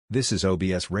This is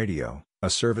OBS Radio, a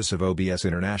service of OBS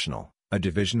International, a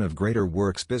division of Greater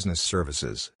Works Business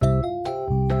Services.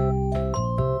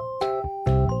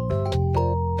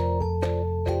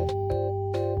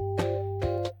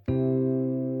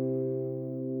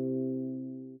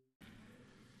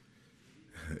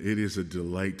 It is a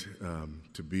delight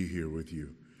to be here with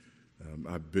you.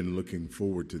 I've been looking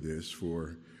forward to this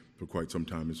for quite some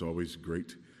time. It's always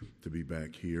great to be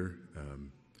back here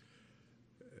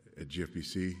at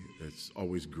GFBC. It's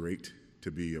always great to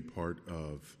be a part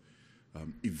of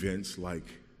events like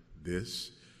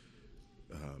this.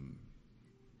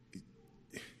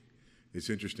 It's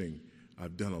interesting.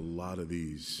 I've done a lot of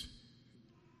these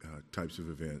types of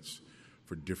events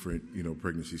for different,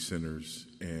 pregnancy centers,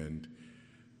 and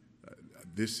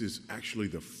this is actually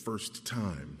the first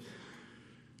time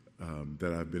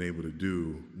that I've been able to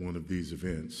do one of these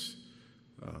events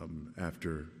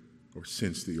after or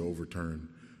since the overturn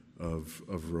of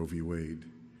Roe v. Wade,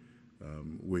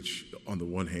 which on the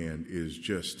one hand is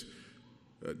just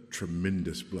a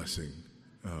tremendous blessing.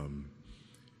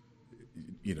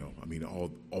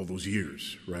 All those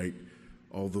years, right?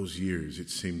 All those years,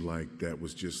 it seemed like that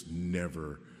was just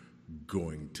never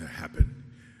going to happen.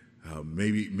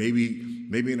 Maybe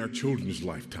in our children's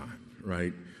lifetime,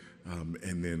 right?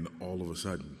 And then all of a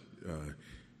sudden,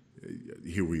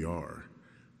 here we are.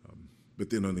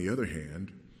 But then on the other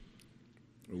hand,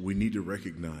 we need to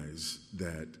recognize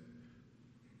that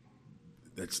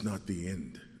that's not the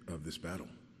end of this battle.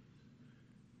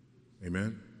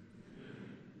 Amen?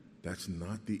 That's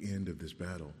not the end of this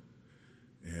battle.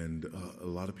 And a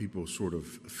lot of people sort of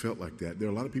felt like that. There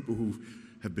are a lot of people who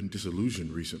have been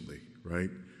disillusioned recently, right?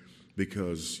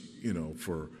 Because,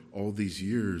 for all these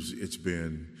years, it's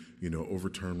been,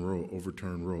 overturn Roe,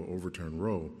 overturn Roe, overturn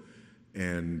Roe.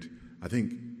 And I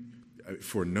think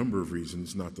for a number of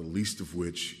reasons, not the least of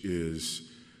which is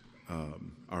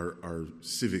our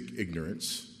civic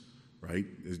ignorance, right?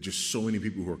 There's just so many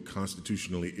people who are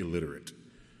constitutionally illiterate.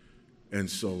 And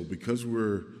so because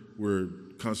we're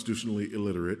constitutionally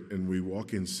illiterate and we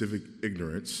walk in civic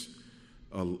ignorance,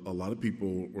 a lot of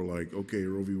people were like, okay,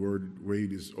 Roe v.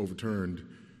 Wade is overturned.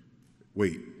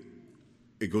 Wait,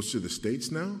 it goes to the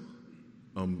states now?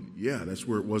 Yeah, that's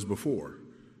where it was before,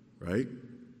 right?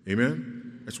 Amen?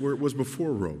 That's where it was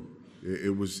before Roe.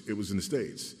 It was in the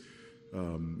states.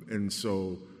 And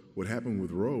so what happened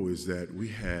with Roe is that we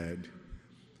had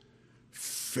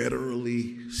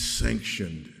federally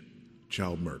sanctioned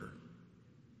child murder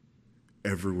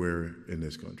everywhere in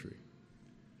this country.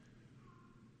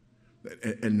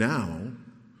 And now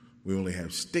we only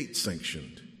have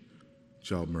state-sanctioned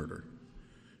child murder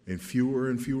in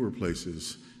fewer and fewer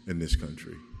places in this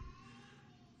country.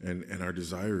 And our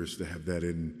desire is to have that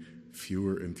in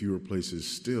fewer and fewer places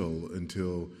still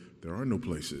until there are no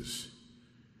places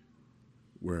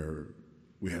where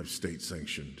we have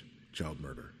state-sanctioned child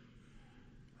murder.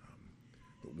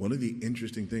 But one of the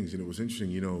interesting things, and it was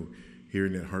interesting,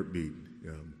 hearing that heartbeat,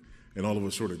 and all of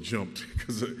us sort of jumped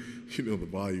because, the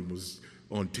volume was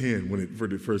on 10 when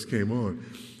it first came on.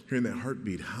 Hearing that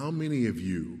heartbeat, how many of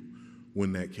you,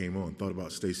 when that came on, thought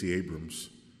about Stacey Abrams,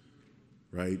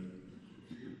 right,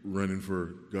 running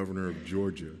for governor of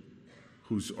Georgia,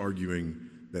 who's arguing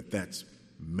that that's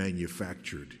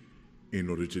manufactured in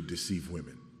order to deceive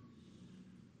women?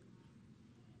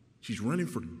 She's running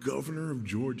for governor of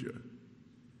Georgia.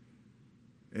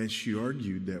 And she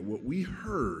argued that what we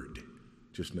heard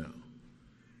just now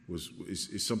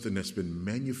is something that's been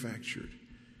manufactured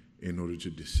in order to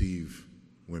deceive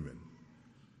women.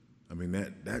 I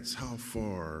mean, that's how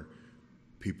far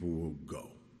people will go.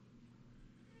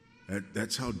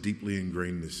 That's how deeply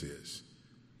ingrained this is.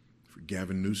 For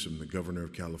Gavin Newsom, the governor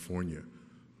of California,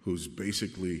 who's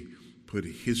basically put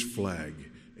his flag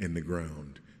in the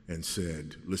ground and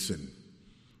said, listen,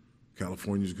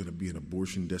 California's going to be an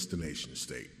abortion destination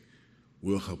state.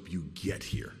 We'll help you get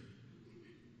here.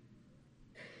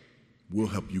 We'll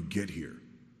help you get here.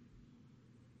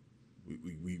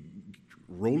 We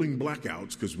rolling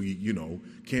blackouts because we,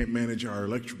 can't manage our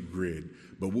electric grid,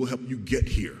 but we'll help you get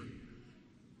here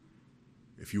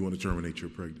if you want to terminate your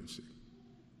pregnancy.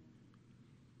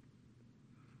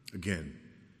 Again,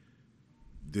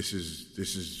 this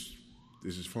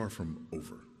is far from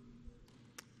over.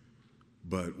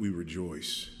 But we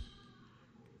rejoice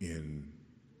in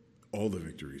all the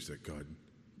victories that God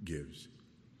gives.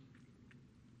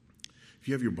 If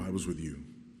you have your Bibles with you,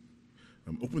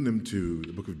 open them to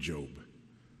the book of Job.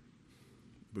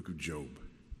 The book of Job.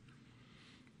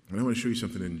 And I want to show you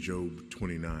something in Job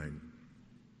 29.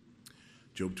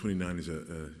 Job 29 is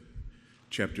a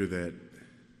chapter that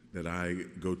I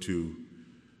go to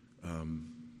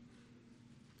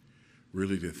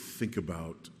really to think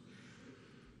about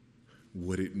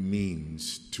what it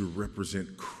means to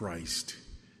represent Christ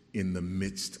in the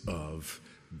midst of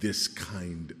this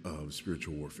kind of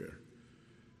spiritual warfare.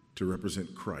 To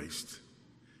represent Christ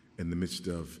in the midst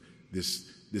of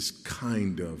this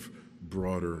kind of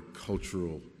broader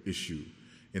cultural issue,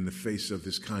 in the face of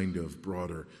this kind of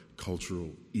broader cultural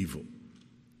evil.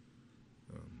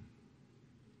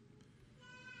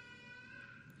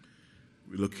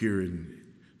 We look here in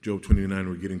Job 29,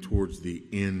 we're getting towards the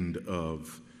end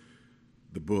of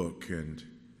the book, and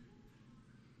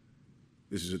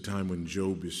this is a time when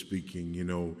Job is speaking,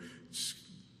 it's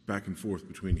back and forth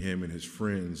between him and his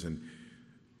friends, and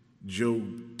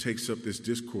Job takes up this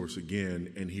discourse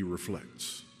again, and he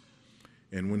reflects.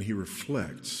 And when he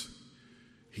reflects,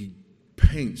 he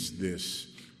paints this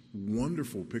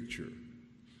wonderful picture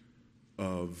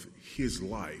of his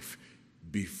life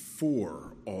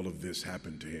before all of this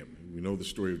happened to him. We know the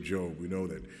story of Job. We know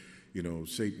that,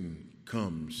 Satan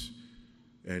comes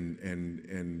and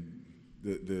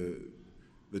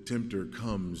the tempter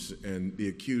comes, and the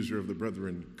accuser of the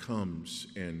brethren comes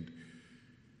and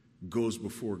goes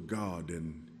before God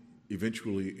and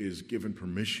eventually is given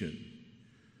permission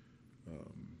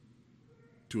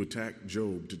to attack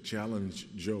Job, to challenge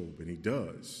Job, and he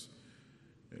does.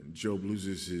 And Job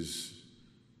loses his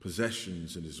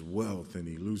possessions and his wealth, and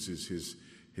he loses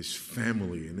his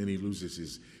family, and then he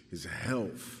loses his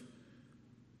health.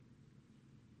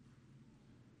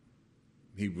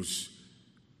 He was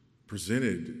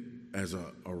presented as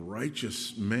a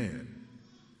righteous man,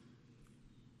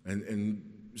 and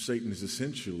Satan is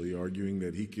essentially arguing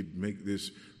that he could make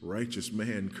this righteous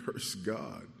man curse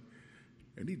God,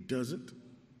 and he doesn't.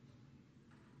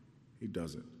 He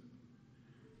doesn't.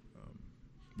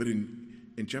 But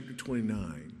in chapter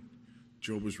 29,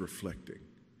 Job is reflecting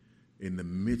in the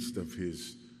midst of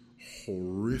his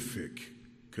horrific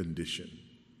condition.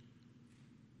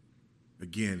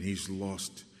 Again, he's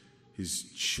lost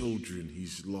his children,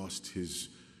 he's lost his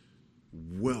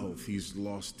wealth, he's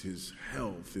lost his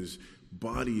health, his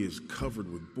body is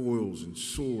covered with boils and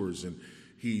sores, and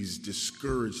he's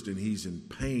discouraged and he's in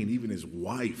pain. Even his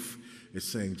wife is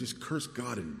saying, just curse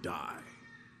God and die.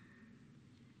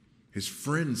 His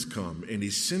friends come, and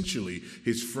essentially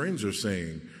his friends are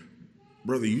saying,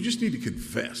 brother, you just need to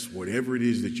confess whatever it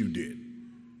is that you did.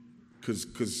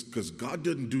 Because God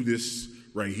doesn't do this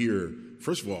right here.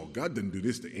 First of all, God doesn't do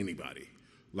this to anybody.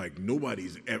 Like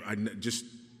nobody's ever, just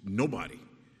nobody.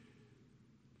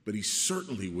 But he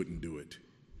certainly wouldn't do it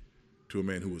to a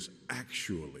man who was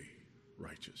actually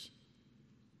righteous.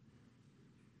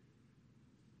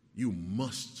 You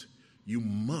must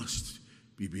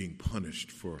be being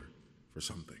punished for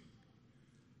something.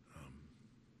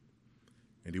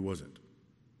 And he wasn't.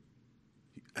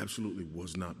 He absolutely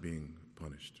was not being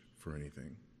punished for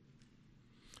anything.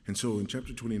 And so in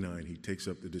chapter 29, he takes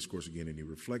up the discourse again, and he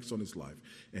reflects on his life.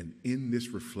 And in this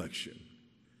reflection,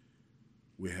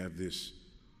 we have this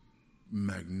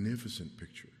magnificent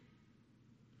picture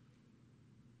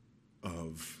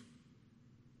of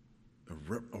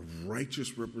a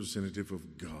righteous representative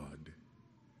of God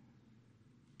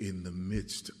in the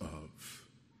midst of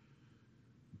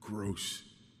gross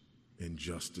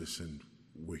injustice and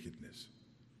wickedness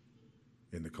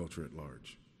in the culture at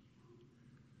large.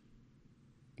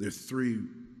 There's three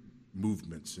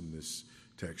movements in this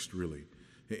text, really.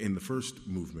 In the first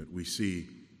movement, we see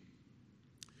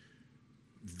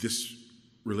this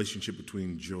relationship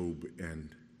between Job and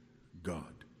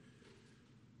God.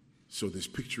 So this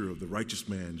picture of the righteous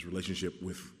man's relationship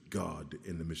with God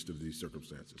in the midst of these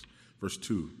circumstances. Verse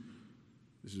 2,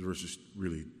 this is verses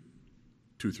really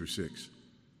 2 through 6.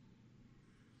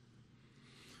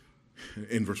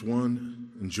 In verse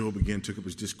 1, and Job again took up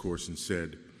his discourse and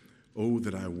said, "Oh,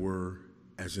 that I were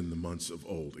as in the months of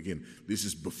old." Again, this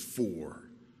is before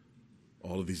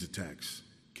all of these attacks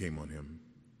came on him.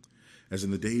 "As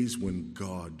in the days when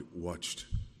God watched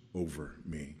over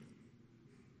me,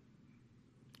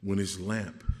 when his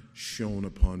lamp shone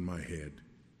upon my head.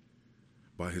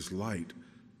 By his light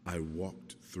I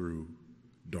walked through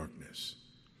darkness."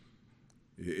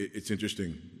 It's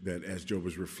interesting that as Job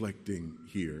is reflecting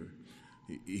here,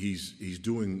 he's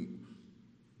doing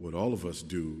what all of us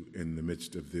do in the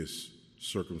midst of this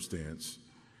circumstance.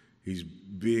 He's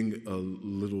being a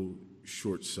little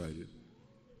short-sighted.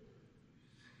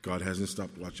 God hasn't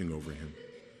stopped watching over him.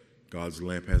 God's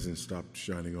lamp hasn't stopped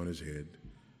shining on his head.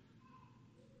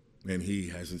 And he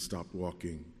hasn't stopped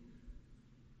walking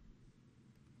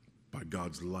by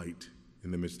God's light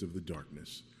in the midst of the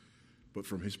darkness. But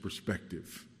from his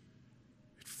perspective,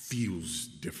 it feels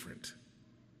different.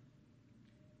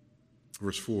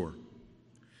 Verse 4,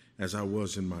 as I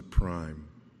was in my prime,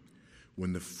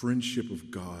 when the friendship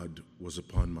of God was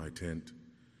upon my tent,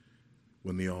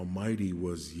 when the Almighty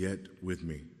was yet with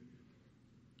me,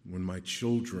 when my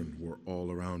children were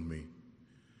all around me,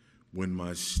 when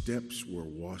my steps were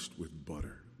washed with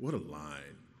butter. What a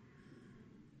line.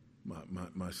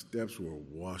 My steps were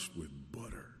washed with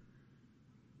butter,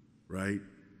 right?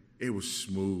 It was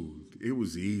smooth. It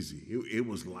was easy. It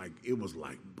was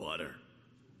like butter.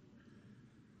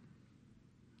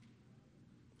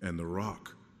 And the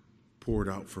rock poured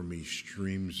out for me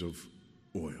streams of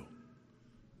oil.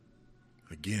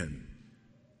 Again,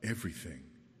 everything.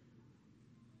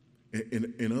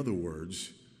 In other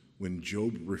words, when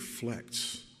Job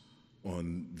reflects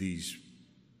on these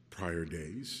prior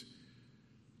days,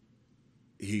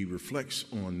 he reflects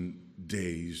on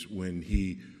days when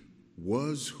he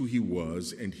was who he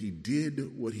was and he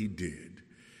did what he did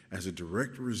as a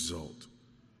direct result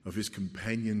of his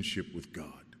companionship with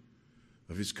God,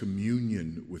 of his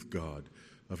communion with God,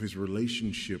 of his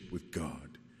relationship with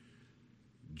God.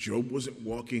 Job wasn't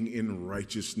walking in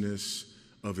righteousness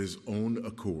of his own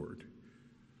accord,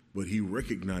 but he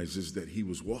recognizes that he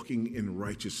was walking in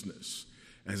righteousness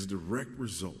as a direct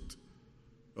result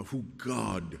of who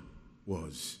God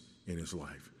was in his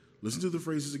life. Listen to the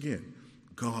phrases again.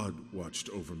 God watched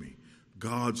over me.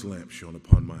 God's lamp shone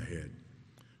upon my head.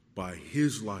 By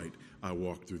his light I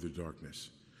walked through the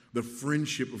darkness. The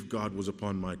friendship of God was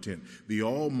upon my tent. The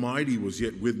Almighty was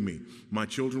yet with me. My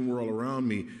children were all around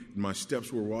me. My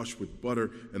steps were washed with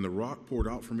butter, and the rock poured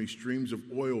out for me streams of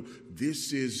oil.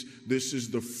 This is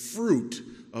the fruit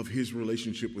of his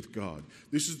relationship with God.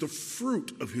 This is the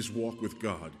fruit of his walk with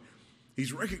God.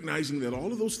 He's recognizing that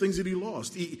all of those things that he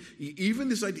lost, even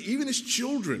his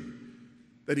children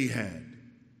that he had,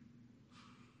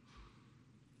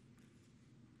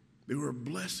 they were a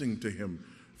blessing to him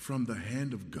from the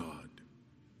hand of God.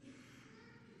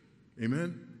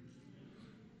 Amen?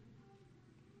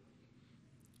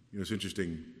 You know, it's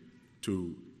interesting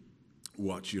to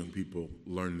watch young people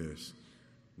learn this.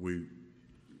 We've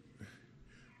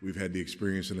had the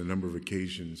experience on a number of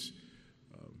occasions.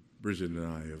 Bridget and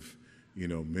I have,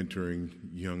 mentoring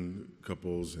young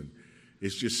couples, and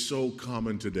it's just so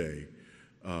common today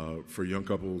for young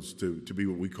couples to be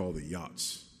what we call the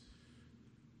yachts.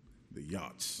 The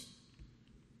yachts.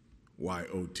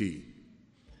 YOT,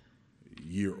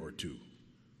 year or two.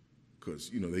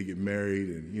 Because, they get married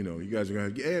and, you guys are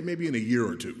going to, maybe in a year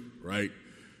or two, right?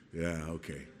 Yeah,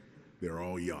 okay. They're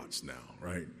all yachts now,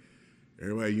 right?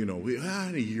 Everybody, in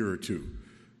a year or two.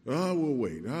 Oh, we'll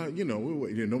wait. We'll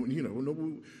wait.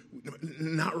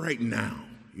 Not right now,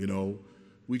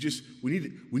 We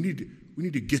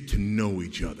need to get to know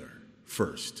each other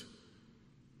first.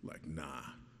 Like, nah.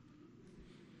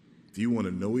 Do you want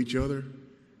to know each other?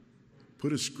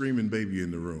 Put a screaming baby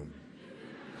in the room.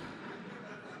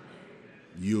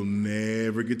 You'll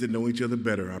never get to know each other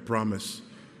better, I promise.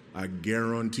 I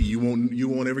guarantee you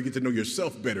won't ever get to know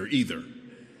yourself better either.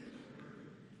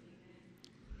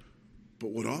 But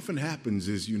what often happens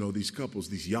is, these couples,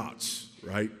 these yachts,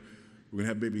 right? We're going to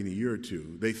have a baby in a year or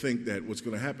two. They think that what's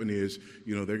going to happen is,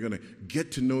 they're going to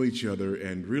get to know each other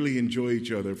and really enjoy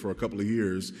each other for a couple of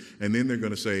years, and then they're going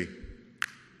to say,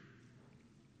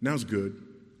 now's good.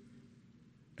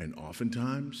 And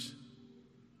oftentimes,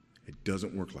 it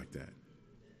doesn't work like that.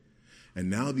 And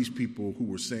now these people who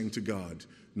were saying to God,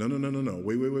 no,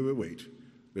 wait.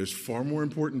 There's far more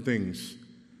important things.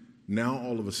 Now,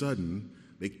 all of a sudden,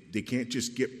 they can't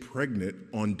just get pregnant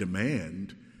on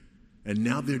demand, and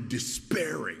now they're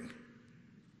despairing.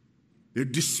 They're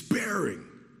despairing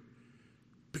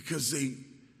because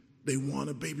they want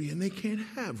a baby and they can't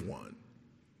have one.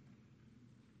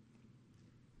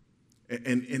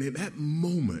 And in that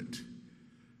moment,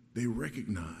 they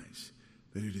recognize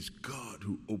that it is God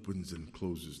who opens and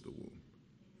closes the womb.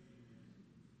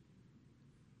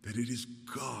 That it is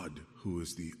God who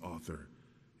is the author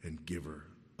and giver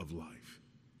of life.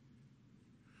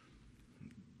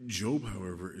 Job,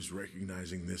 however, is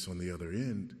recognizing this on the other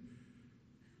end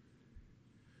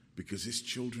because his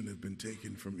children have been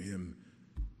taken from him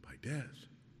by death.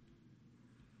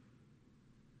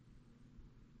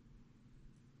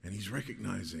 And he's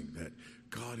recognizing that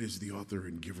God is the author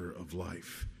and giver of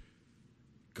life.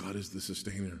 God is the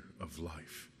sustainer of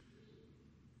life.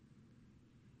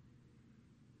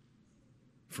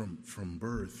 From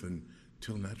birth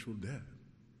until natural death.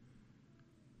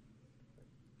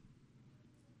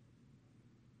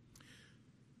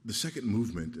 The second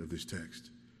movement of this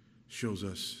text shows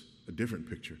us a different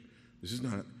picture. This is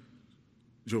not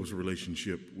Job's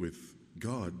relationship with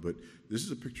God, but this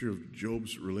is a picture of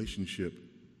Job's relationship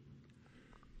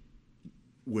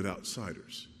with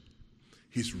outsiders.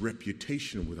 his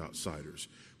reputation with outsiders,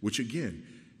 which again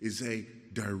is a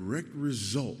direct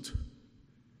result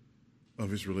of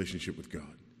his relationship with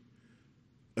God,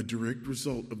 a direct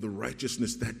result of the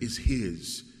righteousness that is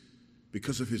his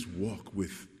because of his walk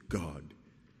with God.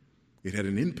 It had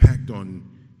an impact on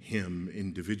him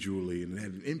individually, and it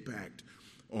had an impact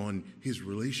on his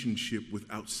relationship with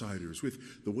outsiders,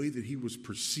 with the way that he was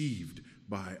perceived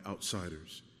by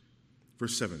outsiders.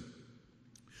 Verse 7,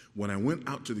 when I went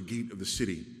out to the gate of the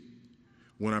city,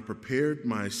 when I prepared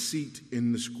my seat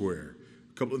in the square,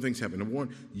 a couple of things happened. Number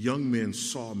one, young men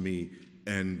saw me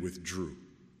and withdrew.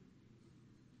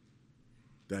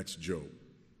 That's Job.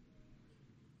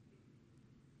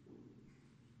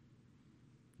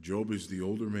 Job is the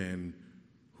older man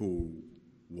who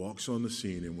walks on the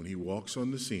scene, and when he walks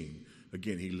on the scene,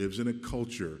 again, he lives in a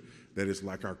culture that is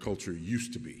like our culture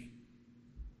used to be.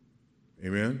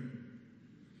 Amen?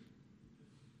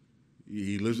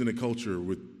 He lives in a culture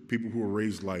with people who are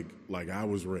raised like I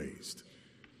was raised,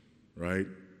 right?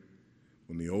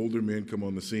 When the older men come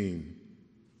on the scene,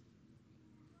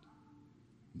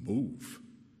 move.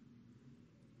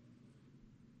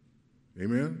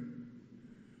 Amen?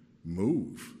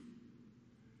 Move.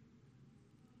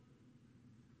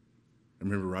 I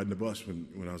remember riding the bus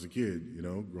when I was a kid,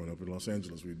 growing up in Los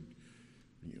Angeles. We'd,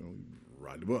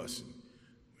 ride the bus.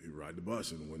 We'd ride the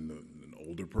bus, and when an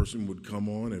older person would come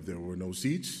on, if there were no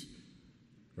seats,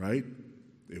 right,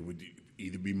 it would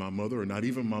either be my mother or not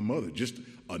even my mother, just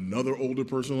another older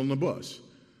person on the bus.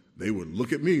 They would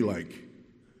look at me like,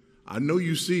 I know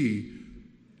you see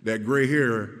that gray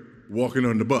hair walking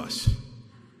on the bus,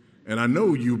 and I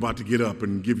know you about to get up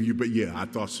and give you, but yeah, I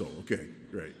thought so. Okay,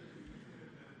 great.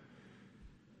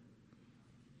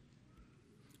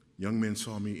 Young men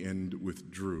saw me and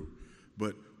withdrew.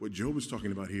 But what Job is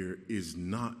talking about here is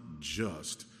not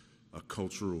just a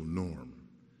cultural norm.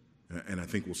 And I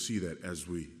think we'll see that as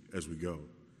we go.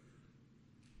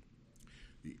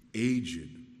 The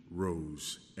aged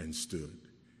rose and stood.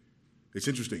 It's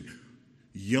interesting.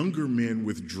 Younger men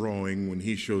withdrawing when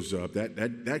he shows up,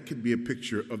 that could be a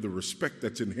picture of the respect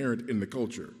that's inherent in the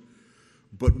culture.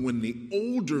 But when the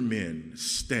older men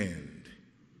stand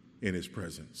in his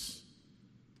presence,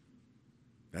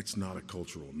 that's not a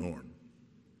cultural norm.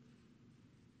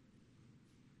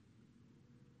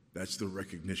 That's the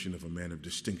recognition of a man of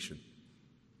distinction.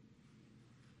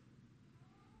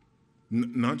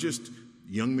 Not just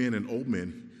young men and old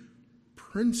men.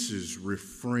 Princes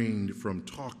refrained from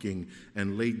talking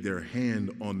and laid their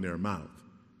hand on their mouth.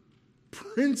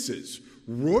 Princes,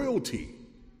 royalty.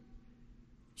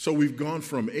 So we've gone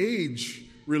from age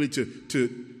really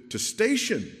to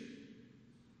station.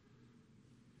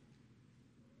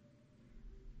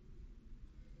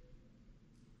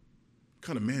 What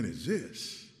kind of man is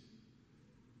this?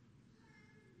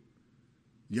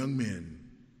 Young men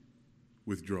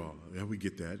withdraw. Yeah, we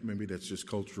get that. Maybe that's just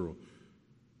cultural.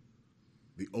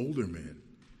 The older men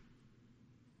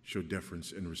show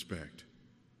deference and respect.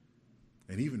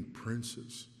 And even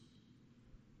princes,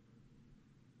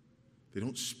 they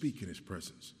don't speak in his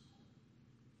presence.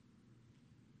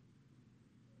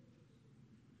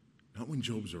 Not when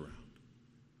Job's around.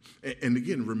 And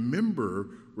again, remember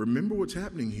what's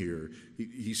happening here.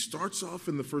 He starts off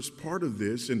in the first part of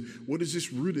this, and what is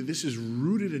this rooted? This is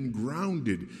rooted and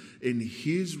grounded in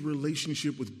his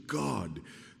relationship with God.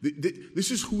 This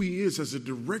is who he is as a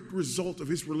direct result of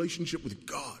his relationship with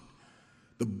God.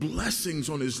 The blessings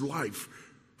on his life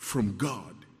from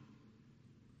God.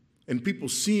 And people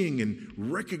seeing and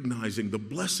recognizing the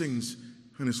blessings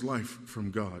in his life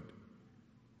from God.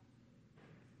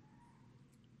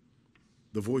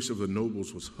 The voice of the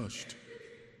nobles was hushed,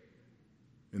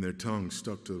 and their tongues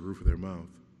stuck to the roof of their mouth.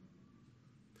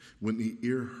 When the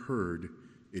ear heard,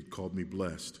 it called me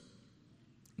blessed.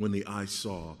 When the eye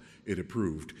saw, it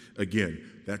approved. Again,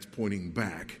 that's pointing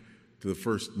back to the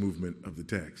first movement of the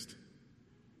text.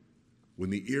 When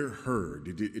the ear heard,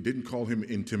 it didn't call him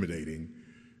intimidating.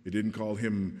 It didn't call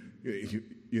him,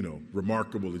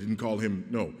 remarkable. It didn't call him,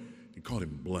 no, it called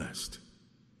him blessed.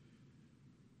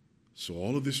 So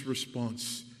all of this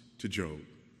response to Job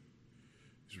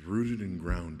is rooted and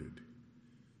grounded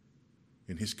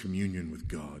in his communion with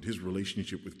God, his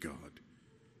relationship with God.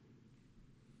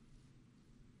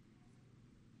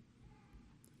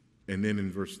 And then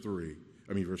in verse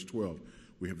 12,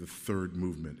 we have the third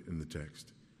movement in the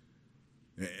text.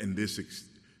 And this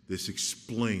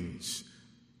explains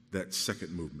that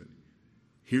second movement.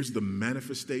 Here's the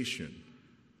manifestation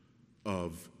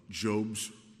of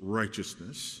Job's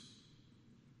righteousness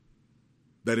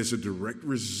that is a direct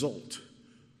result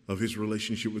of his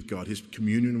relationship with God, his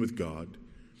communion with God,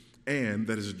 and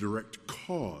that is a direct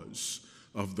cause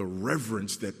of the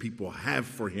reverence that people have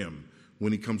for him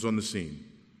when he comes on the scene.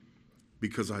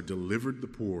 Because I delivered the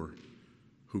poor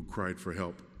who cried for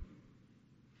help,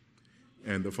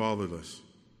 and the fatherless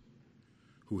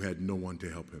who had no one to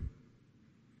help him.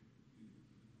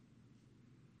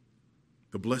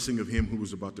 The blessing of him who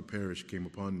was about to perish came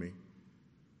upon me.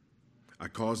 I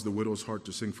caused the widow's heart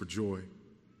to sing for joy.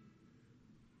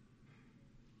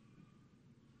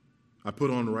 I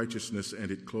put on righteousness,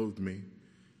 and it clothed me.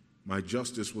 My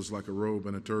justice was like a robe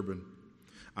and a turban.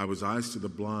 I was eyes to the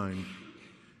blind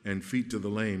and feet to the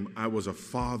lame. I was a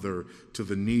father to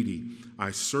the needy. I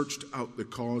searched out the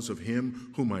cause of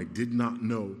him whom I did not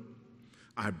know.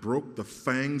 I broke the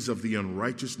fangs of the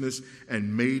unrighteousness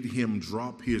and made him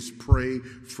drop his prey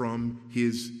from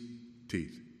his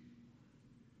teeth.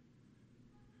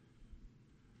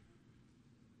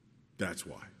 That's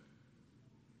why.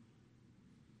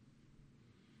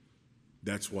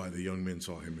 That's why the young men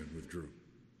saw him and withdrew.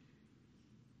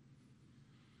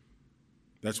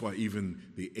 That's why even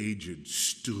the aged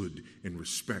stood in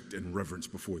respect and reverence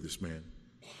before this man.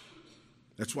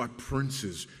 That's why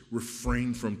princes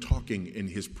refrained from talking in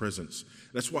his presence.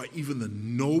 That's why even the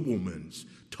noblemen's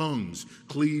tongues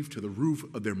cleaved to the roof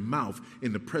of their mouth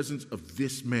in the presence of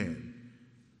this man.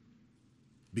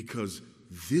 Because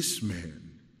this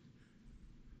man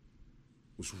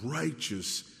was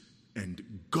righteous and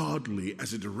godly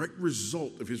as a direct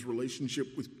result of his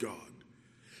relationship with God.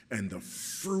 And the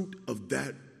fruit of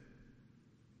that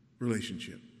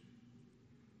relationship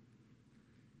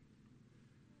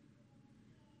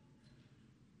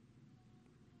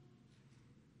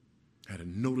had a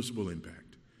noticeable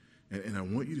impact. And I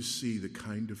want you to see the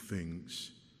kind of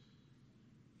things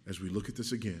as we look at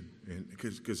this again. And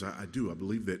because I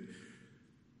believe that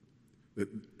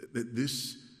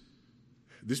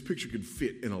this picture could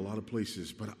fit in a lot of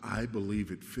places, but I believe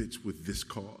it fits with this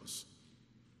cause.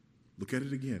 Look at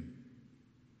it again.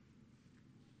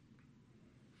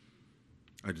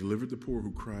 I delivered the poor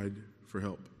who cried for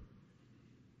help,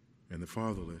 and the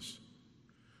fatherless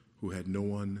who had no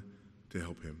one to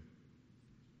help him.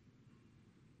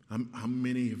 How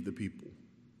many of the people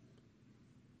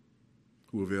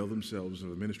who avail themselves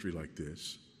of a ministry like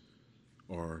this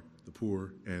are the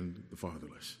poor and the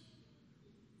fatherless?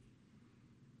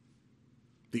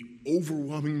 The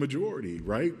overwhelming majority,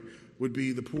 right, would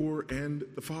be the poor and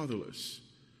the fatherless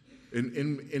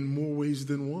in more ways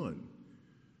than one.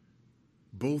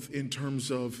 Both in terms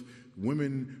of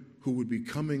women who would be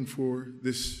coming for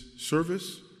this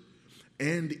service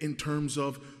and in terms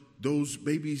of those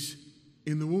babies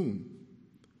in the womb.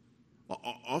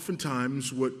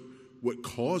 Oftentimes what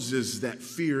causes that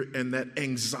fear and that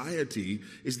anxiety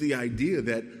is the idea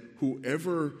that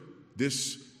whoever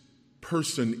this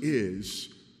person is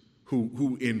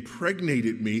who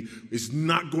impregnated me is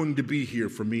not going to be here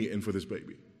for me and for this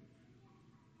baby.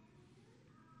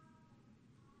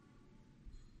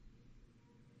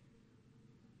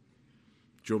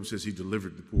 Job says he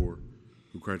delivered the poor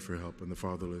who cried for help and the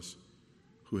fatherless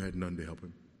who had none to help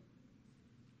him.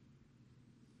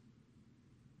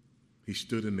 He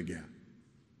stood in the gap.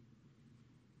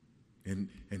 And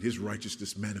his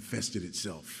righteousness manifested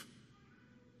itself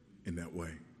in that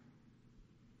way.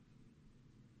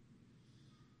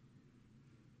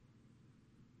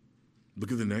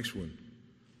 Look at the next one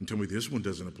and tell me this one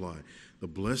doesn't apply. The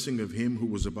blessing of him who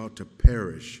was about to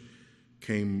perish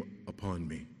came upon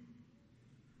me.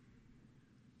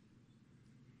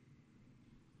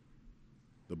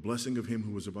 The blessing of him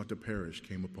who was about to perish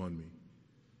came upon me.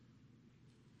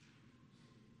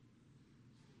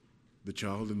 The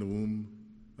child in the womb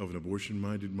of an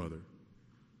abortion-minded mother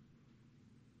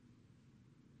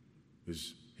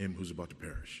is him who's about to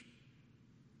perish.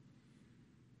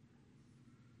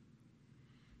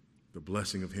 The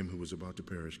blessing of him who was about to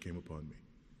perish came upon me.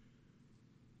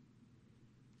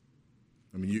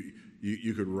 I mean,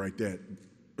 you could write that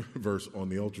verse on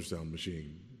the ultrasound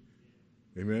machine.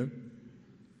 Amen?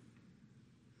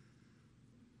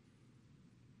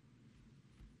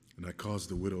 And I caused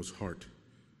the widow's heart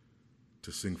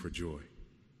to sing for joy.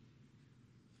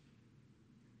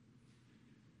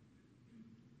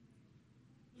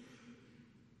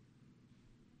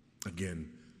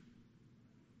 Again,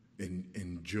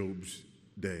 in Job's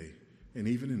day, and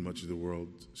even in much of the world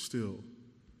still,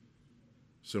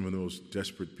 some of those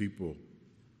desperate people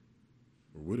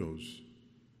were widows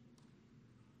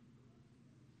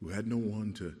who had no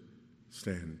one to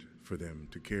stand for them,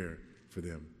 to care for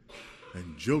them.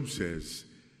 And Job says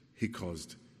he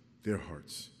caused their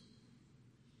hearts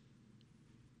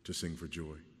to sing for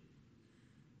joy.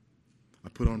 I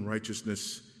put on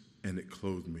righteousness and it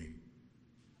clothed me.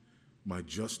 My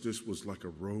justice was like a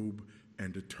robe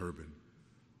and a turban.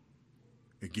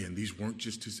 Again, these weren't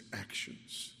just his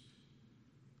actions.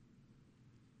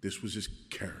 This was his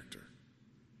character.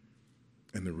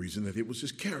 And the reason that it was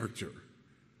his character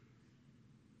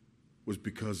was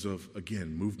because of,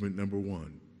 again, movement number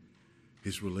one,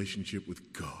 his relationship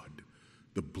with God,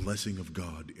 the blessing of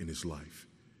God in his life.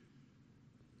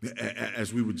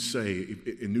 As we would say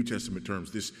in New Testament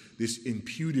terms, this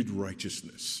imputed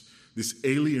righteousness, this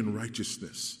alien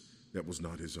righteousness that was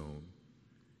not his own.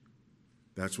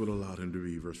 That's what allowed him to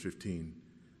be, verse 15,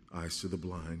 eyes to the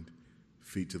blind,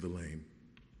 feet to the lame,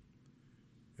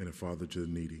 and a father to the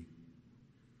needy.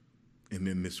 And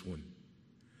then this one,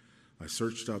 I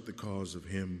searched out the cause of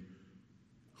him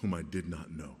whom I did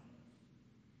not know.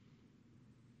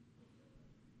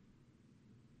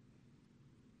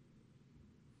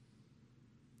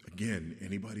 Again,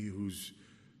 anybody who's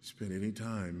spent any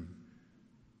time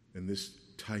in this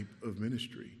type of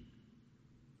ministry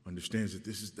understands that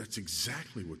that's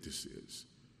exactly what this is.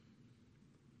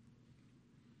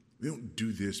 We don't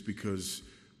do this because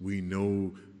we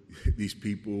know these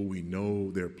people, we know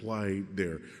their plight,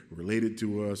 they're related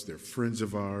to us, they're friends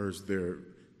of ours,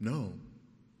 no,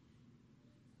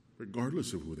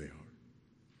 regardless of who they are.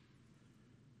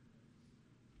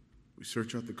 We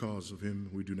search out the cause of him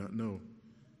we do not know.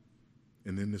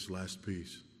 And then this last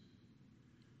piece.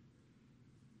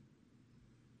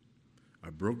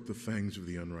 I broke the fangs of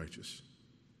the unrighteous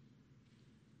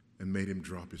and made him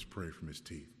drop his prey from his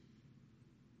teeth.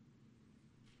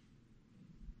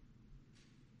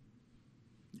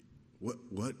 What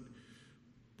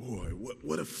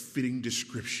a fitting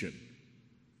description.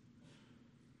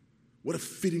 What a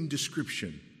fitting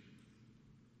description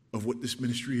of what this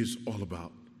ministry is all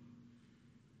about.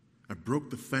 I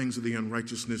broke the fangs of the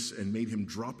unrighteousness and made him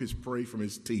drop his prey from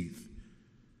his teeth.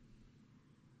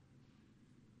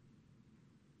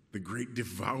 The great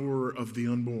devourer of the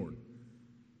unborn.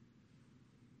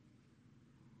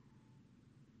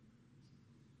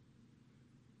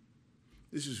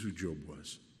 This is who Job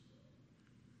was.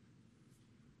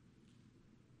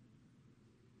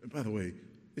 And by the way,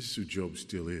 this is who Job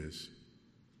still is.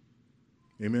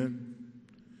 Amen?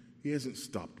 He hasn't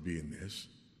stopped being this.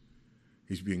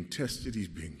 He's being tested, he's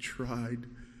being tried,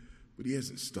 but he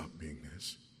hasn't stopped being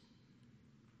this.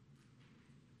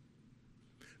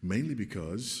 Mainly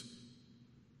because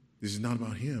this is not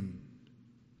about him,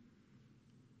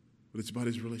 but it's about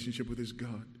his relationship with his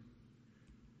God.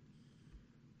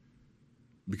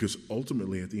 Because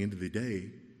ultimately, at the end of the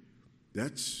day,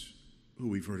 that's who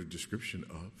we've heard a description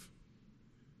of.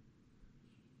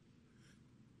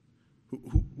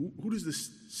 Who does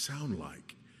this sound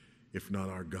like, if not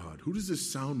our God? Who does this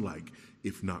sound like,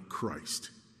 if not Christ,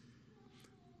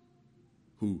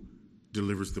 who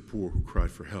delivers the poor who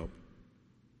cried for help,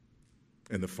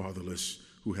 and the fatherless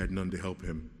who had none to help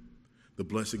him? The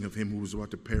blessing of him who was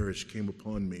about to perish came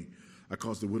upon me. I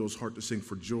caused the widow's heart to sing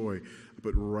for joy,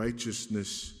 but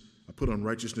I put on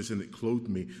righteousness and it clothed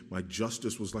me. My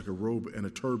justice was like a robe and a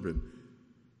turban.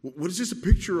 What is this a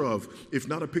picture of, if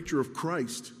not a picture of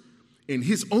Christ in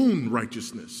his own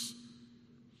righteousness?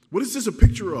 What is this a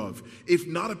picture of, if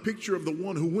not a picture of the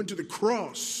one who went to the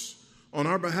cross on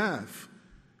our behalf,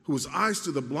 who was eyes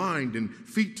to the blind and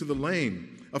feet to the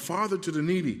lame, a father to the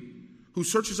needy, who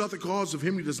searches out the cause of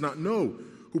him he does not know,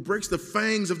 who breaks the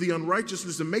fangs of the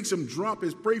unrighteousness and makes him drop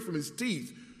his prey from his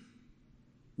teeth?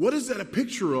 What is that a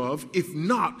picture of, if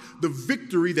not the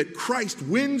victory that Christ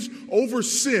wins over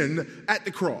sin at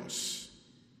the cross?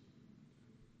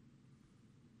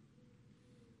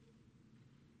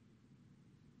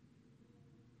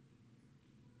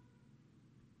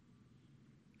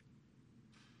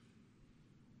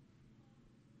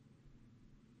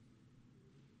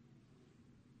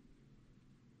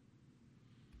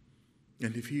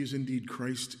 And if he is indeed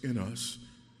Christ in us,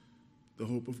 the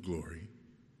hope of glory,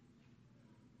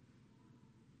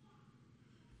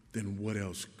 then what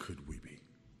else could we be?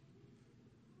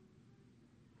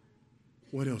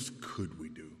 What else could we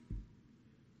do?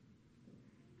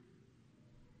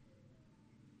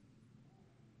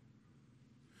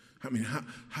 I mean,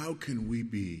 how can we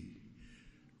be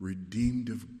redeemed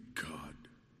of God,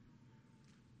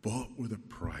 bought with a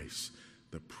price,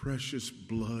 the precious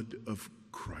blood of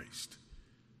Christ,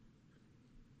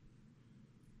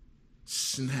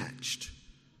 snatched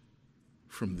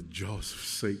from the jaws of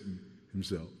Satan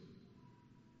himself,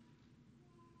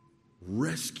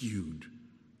 rescued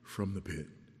from the pit,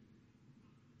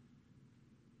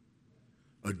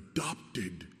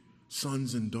 adopted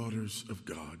sons and daughters of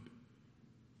God,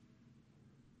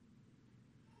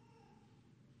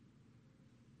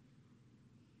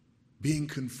 being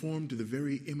conformed to the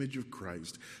very image of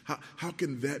Christ. How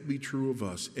can that be true of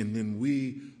us? And then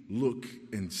we look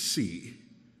and see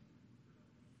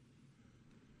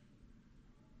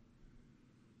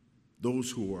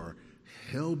those who are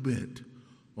hell-bent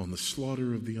on the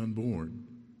slaughter of the unborn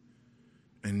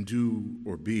and do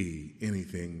or be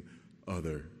anything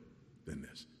other than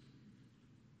this.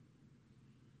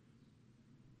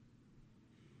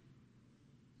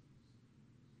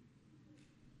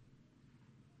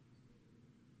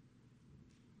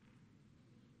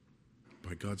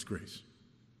 By God's grace.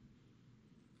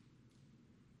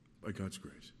 By God's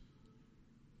grace.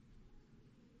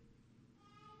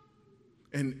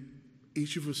 And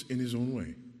each of us in his own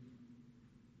way.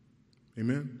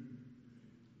 Amen?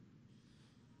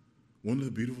 One of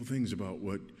the beautiful things about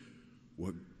what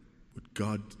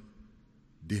God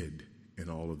did in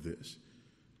all of this,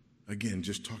 again,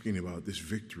 just talking about this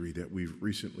victory that we've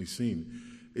recently seen,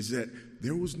 is that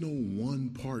there was no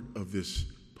one part of this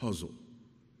puzzle,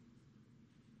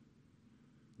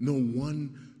 no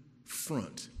one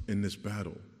front in this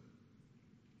battle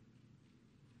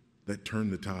that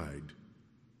turned the tide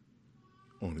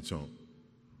on its own.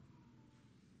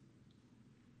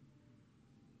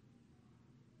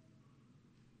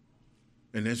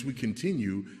 And as we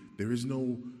continue, there is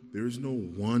no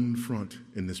one front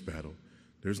in this battle.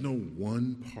 There's no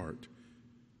one part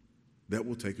that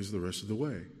will take us the rest of the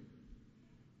way.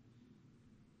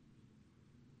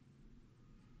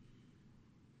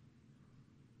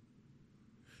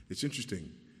 It's interesting.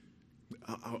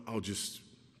 I'll just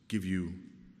give you,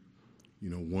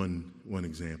 one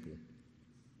example.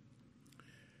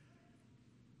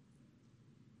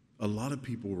 A lot of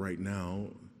people right now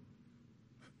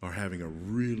are having a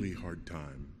really hard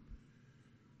time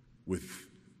with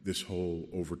this whole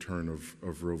overturn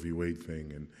of Roe v. Wade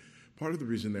thing. And part of the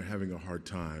reason they're having a hard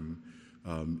time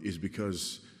is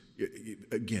because,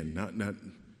 again,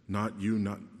 not you,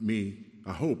 not me.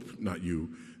 I hope not you.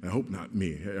 I hope not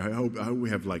me. I hope we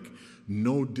have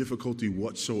no difficulty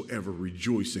whatsoever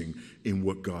rejoicing in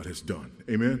what God has done.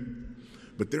 Amen?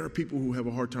 But there are people who have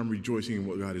a hard time rejoicing in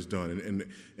what God has done.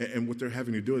 And what they're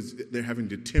having to do is they're having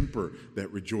to temper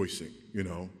that rejoicing,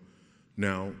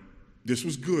 Now, this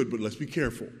was good, but let's be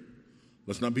careful.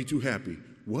 Let's not be too happy.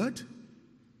 What?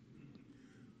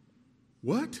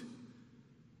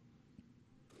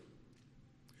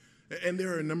 And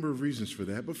there are a number of reasons for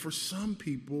that. But for some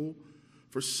people,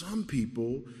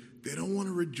 they don't want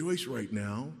to rejoice right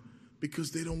now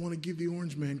because they don't want to give the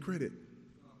orange man credit.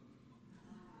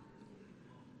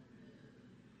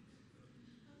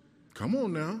 Come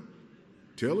on now.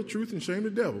 Tell the truth and shame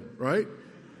the devil, right?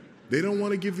 They don't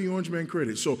want to give the orange man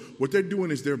credit. So what they're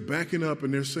doing is they're backing up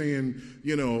and they're saying,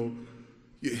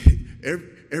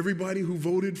 everybody who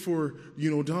voted for,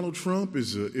 Donald Trump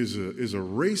is a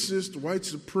racist, white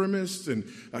supremacist, and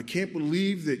I can't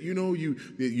believe that,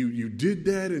 you did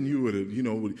that, and you would have,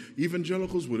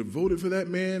 evangelicals would have voted for that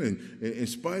man, and in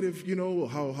spite of,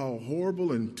 how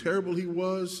horrible and terrible he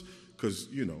was, because,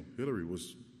 Hillary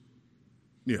was.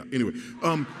 Yeah, anyway.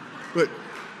 But,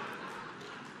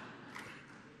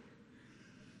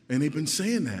 and they've been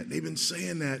saying that. They've been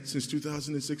saying that since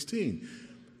 2016.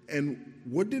 And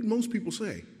what did most people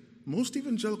say? Most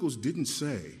evangelicals didn't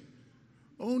say,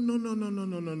 oh,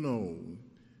 no.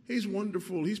 He's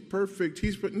wonderful. He's perfect.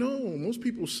 No, most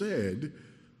people said,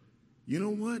 you know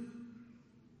what?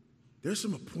 There's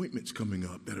some appointments coming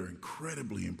up that are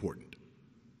incredibly important.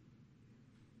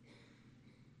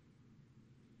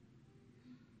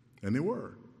 And there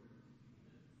were.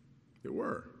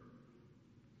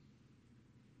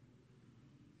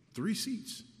 3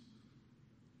 seats.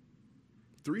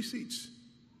 3 seats.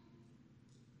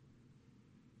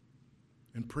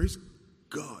 And praise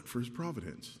God for his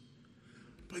providence.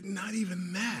 But not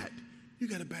even that. You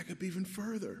got to back up even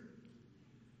further.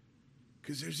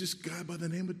 Because there's this guy by the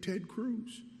name of Ted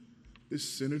Cruz, this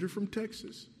senator from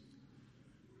Texas.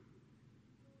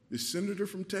 This senator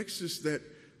from Texas that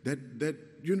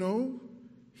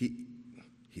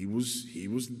he was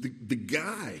the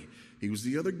guy. He was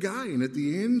the other guy. And at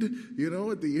the end,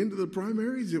 at the end of the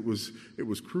primaries, it was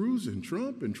Cruz and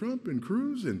Trump and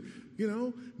Cruz, and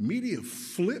media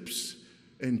flips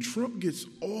and Trump gets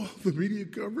all the media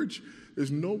coverage.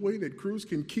 There's no way that Cruz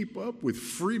can keep up with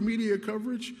free media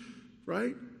coverage,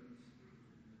 right?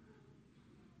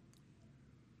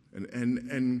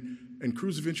 And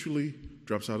Cruz eventually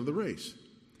drops out of the race.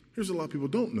 Here's what a lot of people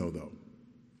don't know, though.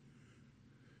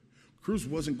 Cruz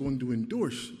wasn't going to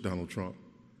endorse Donald Trump.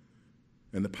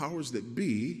 And the powers that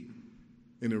be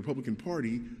in the Republican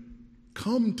Party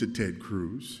come to Ted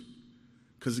Cruz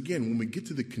Because again, when we get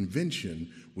to the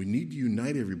convention, we need to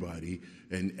unite everybody.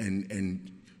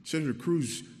 And Senator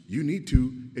Cruz, you need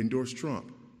to endorse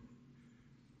Trump.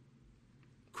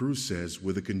 Cruz says,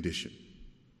 with a condition.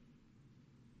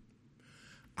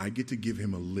 I get to give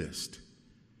him a list.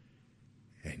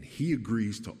 And he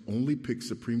agrees to only pick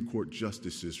Supreme Court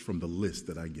justices from the list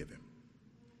that I give him.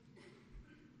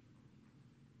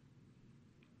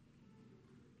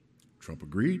 Trump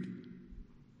agreed.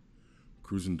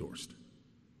 Cruz endorsed.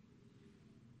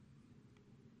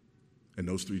 And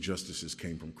those 3 justices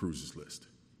came from Cruz's list.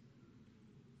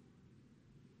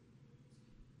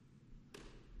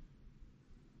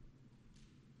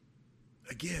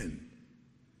 Again,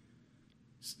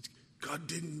 God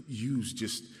didn't use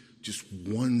just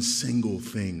one single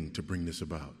thing to bring this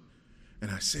about.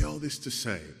 And I say all this to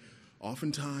say,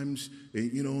 oftentimes,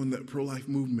 in the pro-life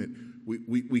movement,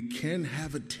 we can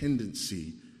have a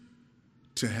tendency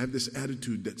to have this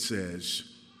attitude that says,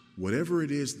 whatever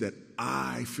it is that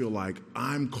I feel like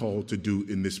I'm called to do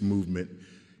in this movement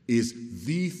is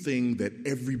the thing that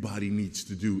everybody needs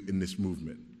to do in this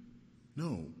movement.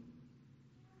 No.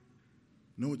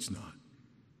 No, it's not.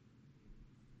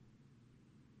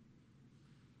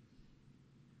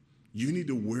 You need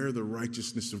to wear the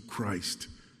righteousness of Christ.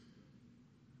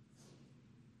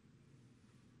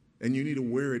 And you need to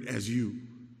wear it as you.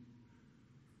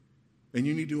 And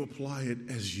you need to apply it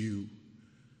as you.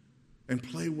 And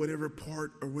play whatever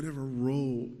part or whatever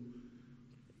role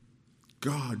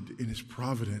God, in His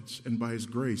providence and by His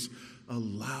grace,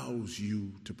 allows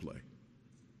you to play.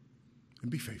 And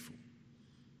be faithful.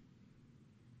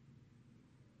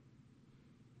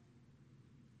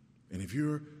 And if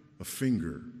you're a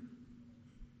finger,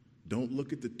 don't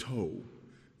look at the toe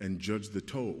and judge the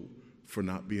toe for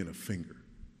not being a finger.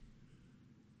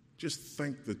 Just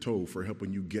thank the toe for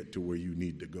helping you get to where you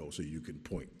need to go so you can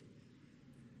point.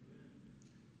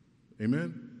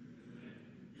 Amen?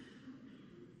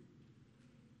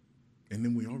 And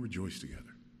then we all rejoice together.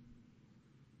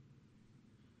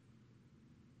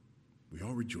 We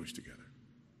all rejoice together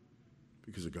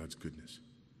because of God's goodness.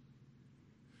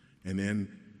 And then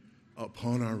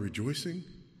upon our rejoicing,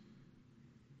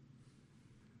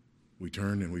 we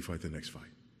turn and we fight the next fight.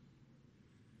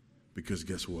 Because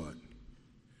guess what?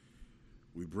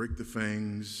 We break the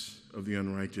fangs of the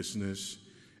unrighteousness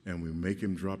and we make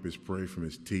him drop his prey from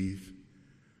his teeth.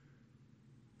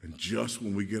 And just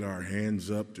when we get our hands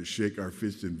up to shake our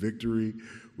fist in victory,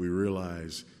 we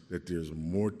realize that there's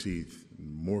more teeth,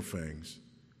 more fangs,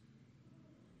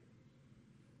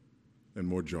 and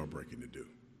more jaw-breaking to do.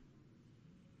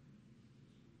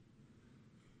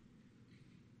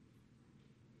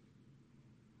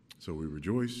 So we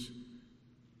rejoice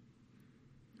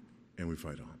and we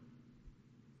fight on.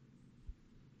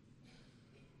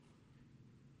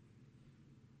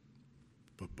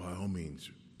 But by all means,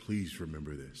 please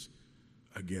remember this.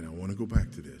 Again, I want to go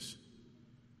back to this.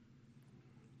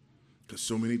 Because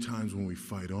so many times when we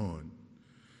fight on,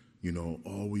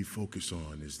 all we focus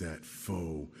on is that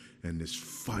foe and this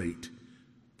fight.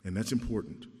 And that's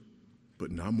important,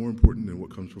 but not more important than what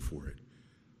comes before it.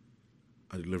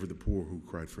 I delivered the poor who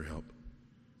cried for help,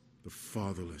 the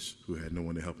fatherless who had no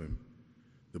one to help him.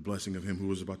 The blessing of him who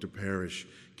was about to perish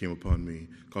came upon me,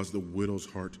 caused the widow's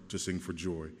heart to sing for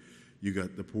joy. You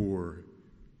got the poor,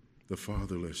 the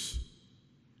fatherless,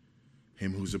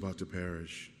 him who's about to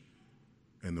perish,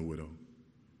 and the widow.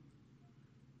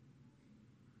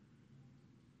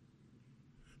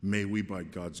 May we, by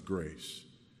God's grace,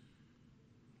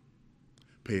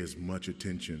 pay as much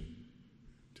attention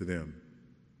to them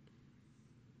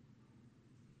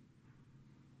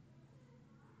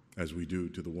as we do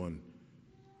to the one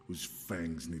whose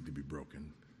fangs need to be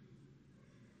broken.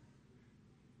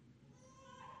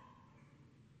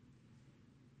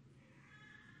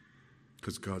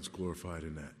 Because God's glorified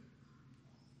in that.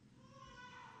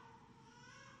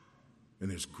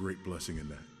 And there's great blessing in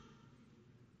that.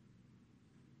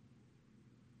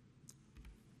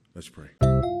 Let's pray.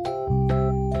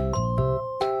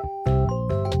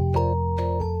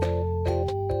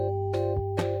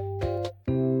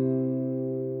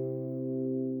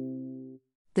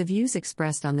 The views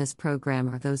expressed on this program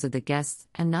are those of the guests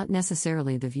and not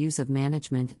necessarily the views of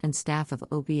management and staff of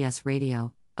OBS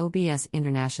Radio, OBS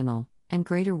International, and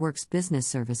Greater Works Business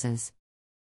Services.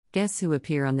 Guests who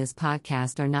appear on this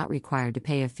podcast are not required to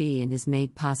pay a fee and is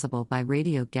made possible by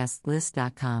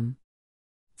RadioGuestList.com.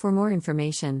 For more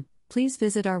information, please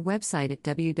visit our website at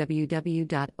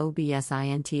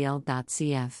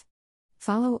www.obsintl.cf.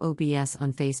 Follow OBS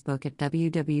on Facebook at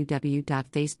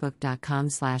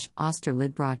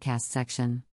www.facebook.com/Austerlid Broadcast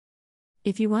section.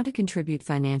 If you want to contribute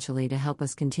financially to help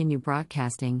us continue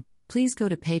broadcasting, please go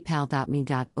to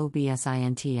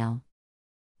paypal.me/obsintl.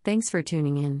 Thanks for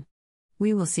tuning in.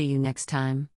 We will see you next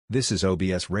time. This is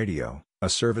OBS Radio, a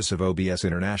service of OBS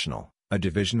International, a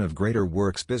division of Greater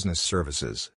Works Business Services.